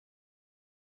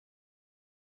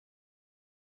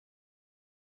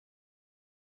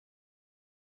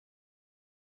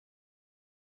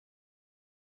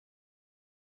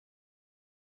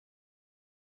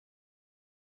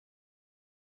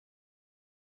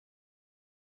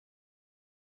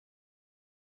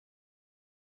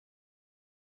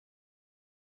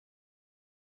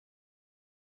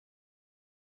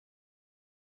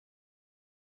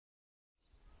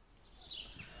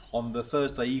On the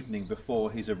Thursday evening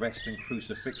before his arrest and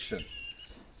crucifixion,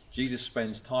 Jesus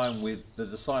spends time with the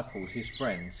disciples, his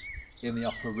friends, in the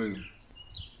upper room.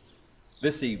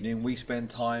 This evening we spend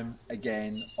time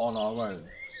again on our own,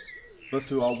 but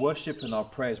through our worship and our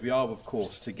prayers we are of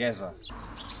course together.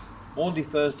 Maundy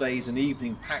Thursday is an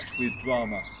evening packed with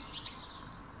drama.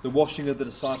 The washing of the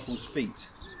disciples' feet,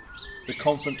 the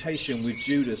confrontation with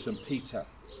Judas and Peter,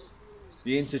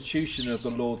 the institution of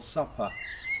the Lord's Supper,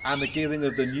 and the giving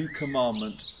of the new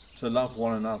commandment to love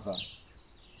one another.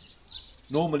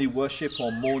 Normally worship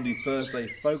on Maundy Thursday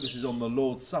focuses on the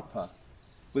Lord's Supper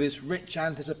with its rich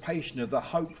anticipation of the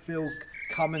hope-filled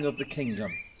coming of the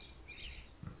kingdom.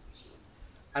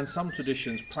 And some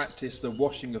traditions practice the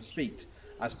washing of feet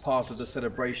as part of the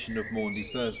celebration of Maundy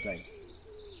Thursday.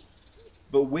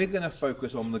 But we're going to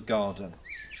focus on the Garden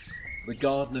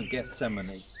of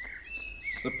Gethsemane,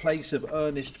 the place of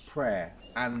earnest prayer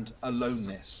and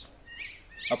aloneness,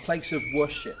 a place of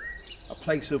worship, a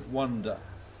place of wonder,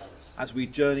 as we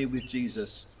journey with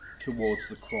Jesus towards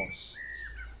the cross.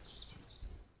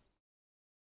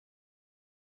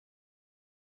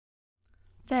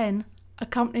 Then,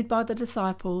 accompanied by the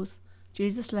disciples,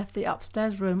 Jesus left the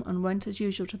upstairs room and went as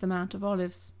usual to the Mount of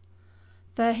Olives.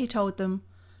 There he told them,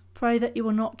 "Pray that you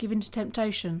will not give in to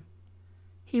temptation."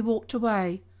 He walked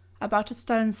away, about a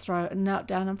stone's throw, and knelt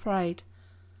down and prayed,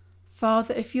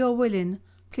 "Father, if you are willing,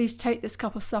 please take this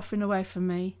cup of suffering away from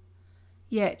me.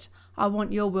 Yet I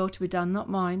want your will to be done, not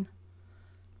mine."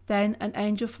 Then an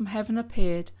angel from heaven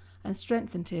appeared and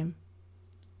strengthened him.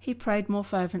 He prayed more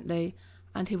fervently,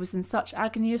 and he was in such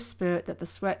agony of spirit that the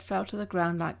sweat fell to the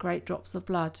ground like great drops of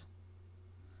blood.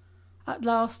 At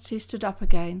last he stood up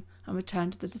again and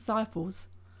returned to the disciples,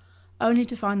 only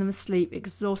to find them asleep,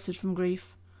 exhausted from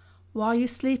grief. "Why are you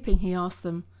sleeping?" he asked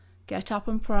them. "Get up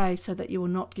and pray so that you will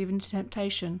not give in to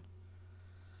temptation."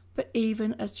 But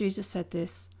even as Jesus said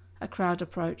this, a crowd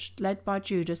approached, led by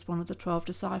Judas, one of the 12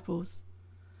 disciples.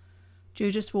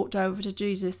 Judas walked over to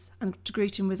Jesus and to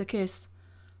greet him with a kiss.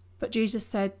 But Jesus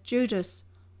said, "Judas,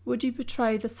 would you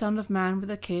betray the Son of Man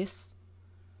with a kiss?"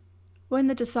 When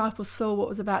the disciples saw what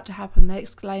was about to happen, they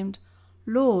exclaimed,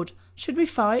 "Lord, should we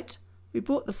fight? We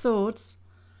brought the swords."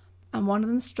 And one of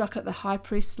them struck at the high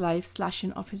priest's slave,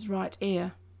 slashing off his right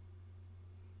ear.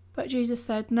 But Jesus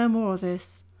said, "No more of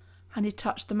this," and he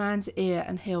touched the man's ear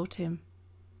and healed him.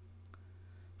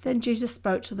 Then Jesus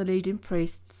spoke to the leading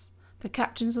priests, the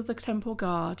captains of the temple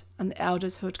guard, and the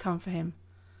elders who had come for him.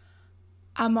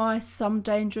 "Am I some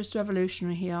dangerous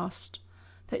revolutionary," he asked,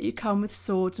 "that you come with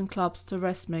swords and clubs to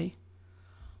arrest me?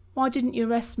 Why didn't you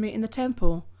arrest me in the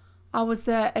temple? I was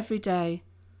there every day.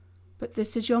 But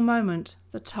this is your moment,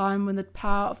 the time when the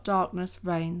power of darkness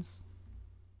reigns."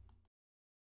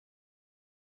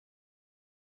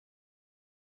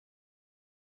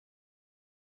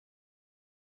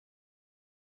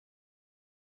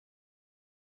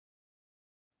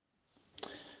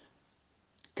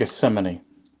 Gethsemane,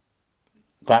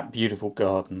 that beautiful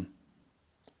garden,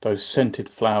 those scented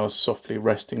flowers softly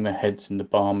resting their heads in the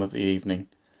balm of the evening,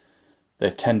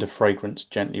 their tender fragrance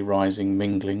gently rising,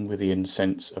 mingling with the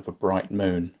incense of a bright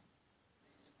moon.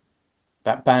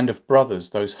 That band of brothers,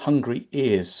 those hungry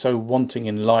ears, so wanting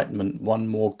enlightenment, one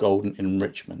more golden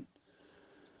enrichment,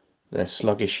 their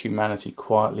sluggish humanity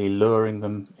quietly luring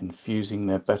them, infusing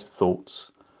their better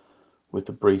thoughts with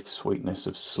the brief sweetness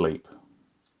of sleep.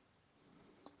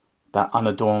 That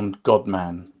unadorned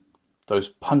God-man, those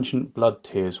pungent blood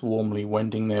tears warmly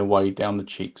wending their way down the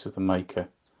cheeks of the Maker,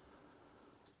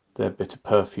 their bitter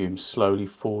perfume slowly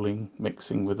falling,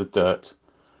 mixing with the dirt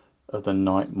of the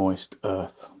night-moist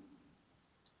earth.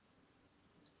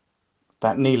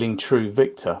 That kneeling true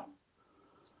victor,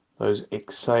 those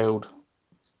exhaled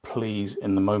pleas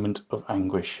in the moment of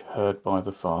anguish heard by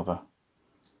the Father,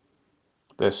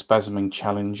 their spasming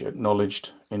challenge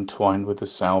acknowledged, entwined with the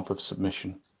salve of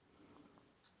submission.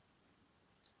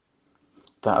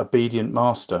 That obedient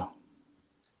master,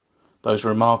 those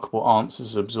remarkable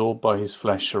answers absorbed by his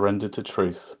flesh surrendered to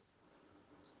truth,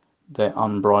 their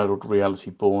unbridled reality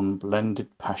born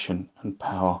blended passion and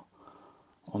power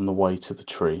on the way to the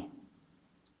tree.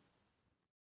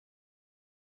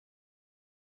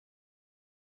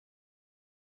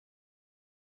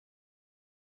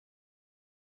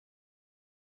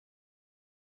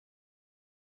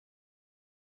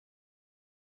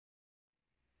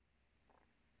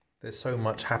 There's so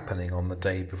much happening on the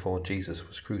day before Jesus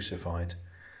was crucified.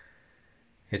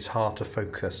 It's hard to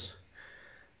focus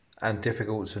and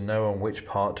difficult to know on which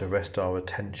part to rest our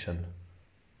attention.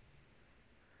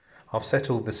 I've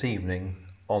settled this evening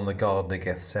on the Garden of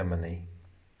Gethsemane,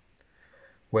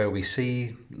 where we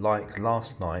see, like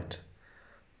last night,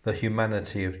 the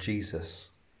humanity of Jesus.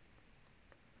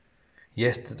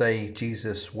 Yesterday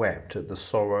Jesus wept at the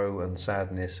sorrow and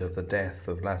sadness of the death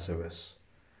of Lazarus,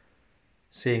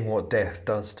 seeing what death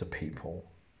does to people.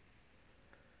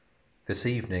 This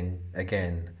evening,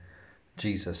 again,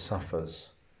 Jesus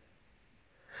suffers.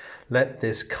 Let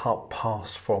this cup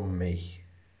pass from me.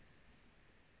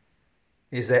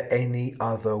 Is there any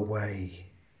other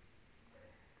way?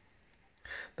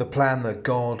 The plan that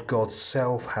God's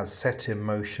self, has set in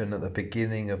motion at the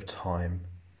beginning of time.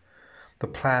 The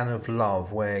plan of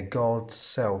love where God's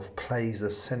self plays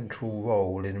a central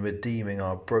role in redeeming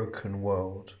our broken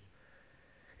world.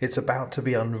 It's about to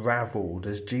be unravelled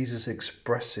as Jesus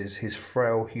expresses his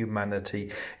frail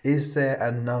humanity. Is there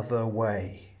another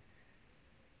way?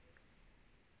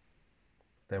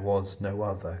 There was no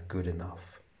other good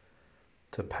enough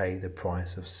to pay the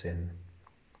price of sin.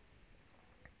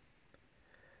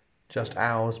 Just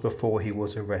hours before he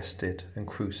was arrested and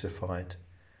crucified,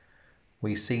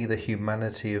 we see the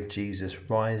humanity of Jesus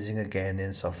rising again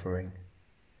in suffering.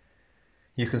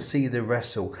 You can see the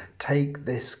wrestle. Take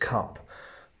this cup,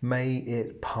 may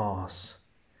it pass.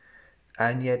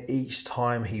 And yet each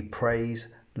time he prays,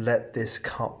 let this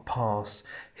cup pass,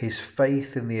 his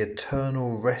faith in the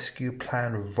eternal rescue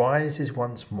plan rises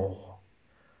once more.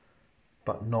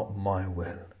 But not my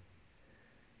will,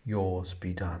 yours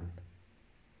be done.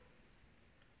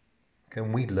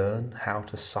 Can we learn how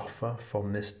to suffer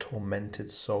from this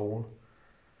tormented soul?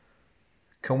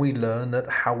 Can we learn that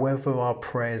however our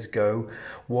prayers go,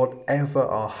 whatever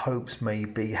our hopes may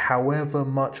be, however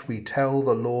much we tell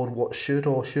the Lord what should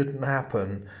or shouldn't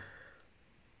happen,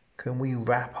 can we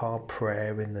wrap our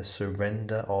prayer in the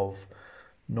surrender of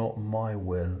not my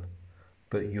will,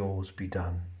 but yours be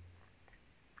done?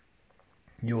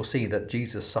 You'll see that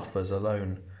Jesus suffers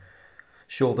alone.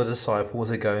 Sure, the disciples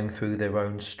are going through their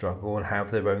own struggle and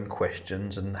have their own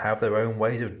questions and have their own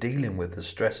ways of dealing with the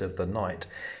stress of the night,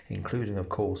 including, of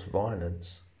course,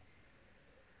 violence.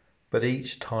 But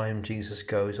each time Jesus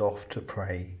goes off to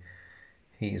pray,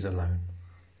 he is alone.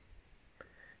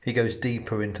 He goes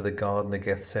deeper into the Garden of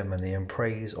Gethsemane and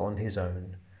prays on his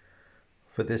own,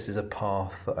 for this is a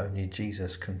path that only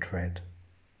Jesus can tread.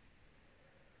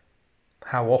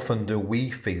 How often do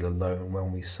we feel alone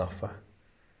when we suffer?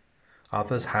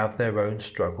 Others have their own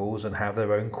struggles and have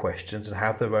their own questions and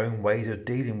have their own ways of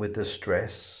dealing with the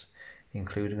stress,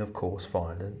 including, of course,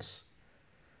 violence.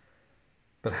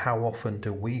 But how often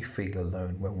do we feel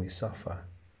alone when we suffer?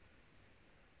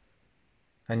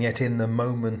 And yet in the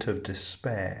moment of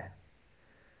despair,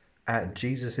 at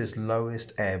Jesus'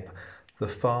 lowest ebb, the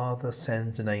Father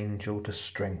sends an angel to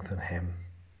strengthen him.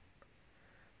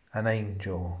 An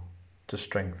angel to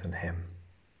strengthen him.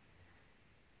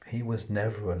 He was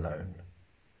never alone.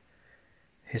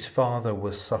 His Father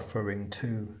was suffering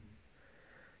too.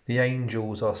 The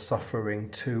angels are suffering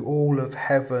too. All of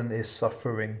heaven is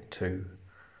suffering too.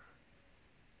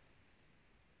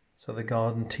 So the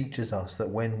garden teaches us that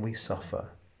when we suffer,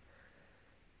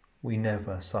 we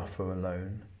never suffer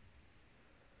alone.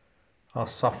 Our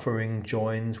suffering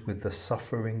joins with the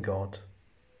suffering God,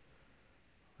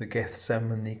 the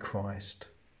Gethsemane Christ,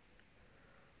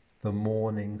 the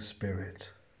mourning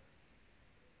Spirit.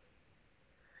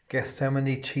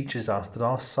 Gethsemane teaches us that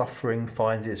our suffering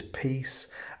finds its peace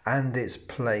and its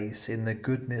place in the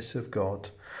goodness of God,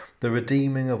 the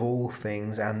redeeming of all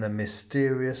things and the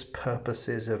mysterious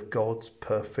purposes of God's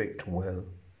perfect will.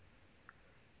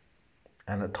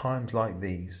 And at times like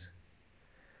these,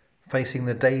 facing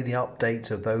the daily updates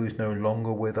of those no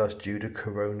longer with us due to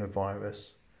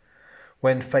coronavirus,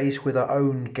 when faced with our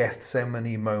own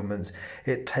Gethsemane moments,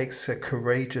 it takes a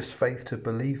courageous faith to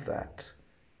believe that.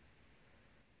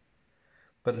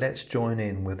 But let's join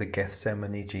in with the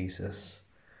Gethsemane Jesus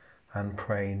and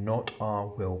pray, not our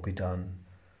will be done,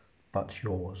 but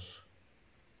yours.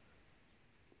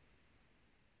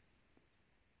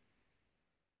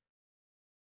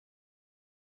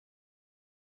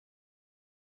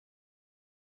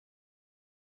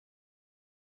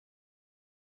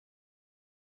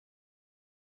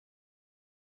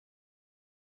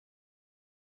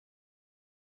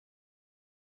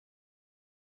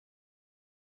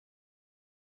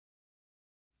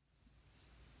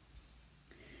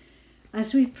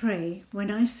 As we pray,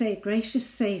 when I say, Gracious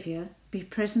Saviour, be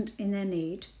present in their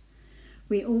need,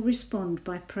 we all respond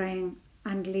by praying,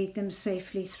 and lead them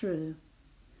safely through.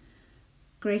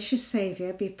 Gracious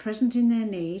Saviour, be present in their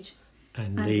need,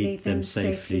 and lead them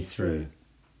safely through.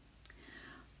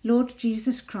 Lord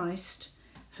Jesus Christ,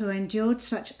 who endured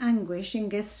such anguish in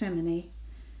Gethsemane,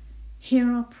 hear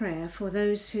our prayer for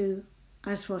those who,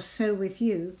 as was so with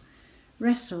you,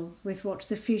 wrestle with what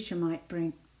the future might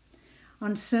bring.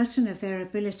 uncertain of their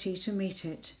ability to meet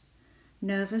it,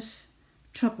 nervous,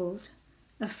 troubled,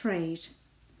 afraid.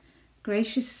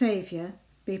 Gracious Saviour,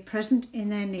 be present in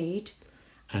their need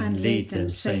and lead them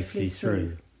safely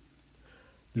through.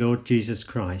 Lord Jesus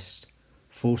Christ,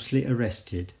 falsely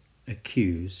arrested,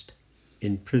 accused,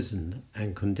 imprisoned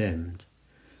and condemned,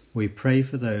 we pray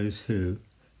for those who,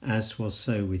 as was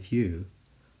so with you,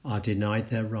 are denied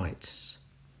their rights,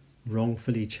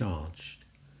 wrongfully charged,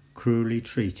 cruelly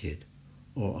treated,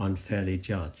 or unfairly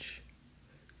judged.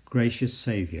 Gracious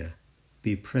Saviour,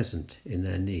 be present in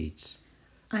their needs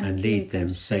and lead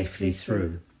them safely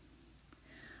through.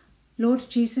 Lord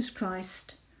Jesus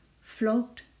Christ,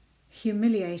 flogged,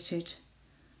 humiliated,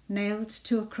 nailed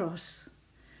to a cross,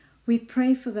 we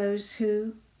pray for those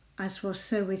who, as was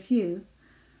so with you,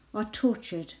 are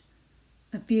tortured,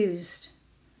 abused,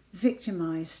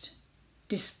 victimised,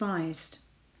 despised.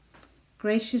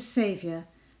 Gracious Saviour,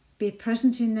 be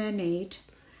present in their need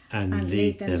and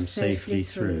lead them safely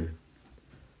through.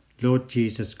 Lord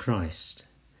Jesus Christ,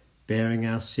 bearing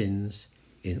our sins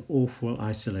in awful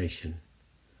isolation,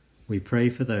 we pray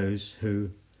for those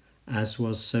who, as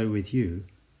was so with you,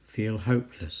 feel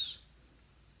hopeless,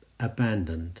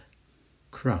 abandoned,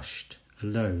 crushed,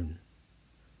 alone.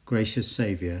 Gracious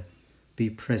Saviour, be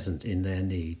present in their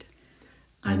need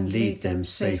and lead them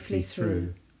safely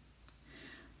through.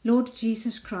 Lord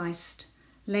Jesus Christ,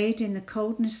 laid in the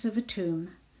coldness of a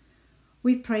tomb,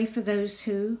 we pray for those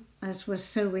who, as was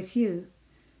so with you,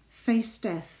 face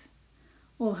death,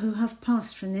 or who have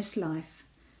passed from this life,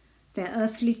 their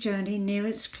earthly journey near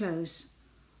its close,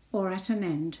 or at an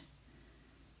end.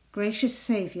 Gracious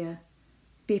Saviour,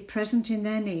 be present in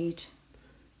their need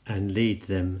and lead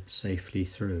them safely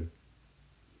through.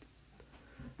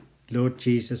 Lord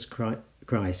Jesus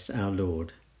Christ, our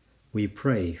Lord, we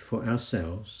pray for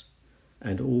ourselves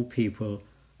and all people,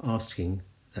 asking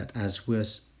that as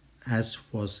was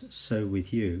so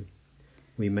with you,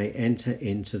 we may enter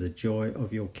into the joy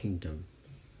of your kingdom,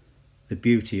 the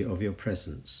beauty of your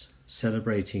presence,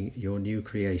 celebrating your new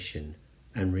creation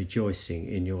and rejoicing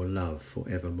in your love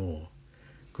forevermore.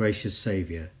 Gracious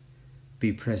Saviour,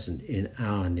 be present in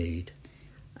our need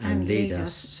and lead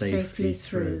us safely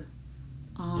through.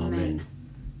 Amen.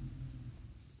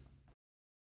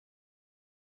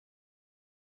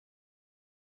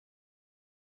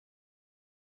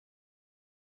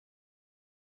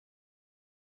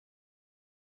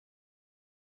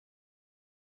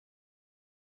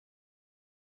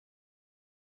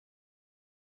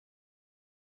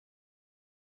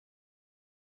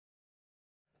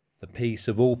 The peace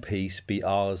of all peace be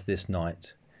ours this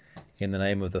night. In the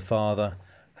name of the Father,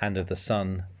 and of the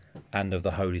Son, and of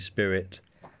the Holy Spirit.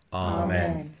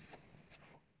 Amen.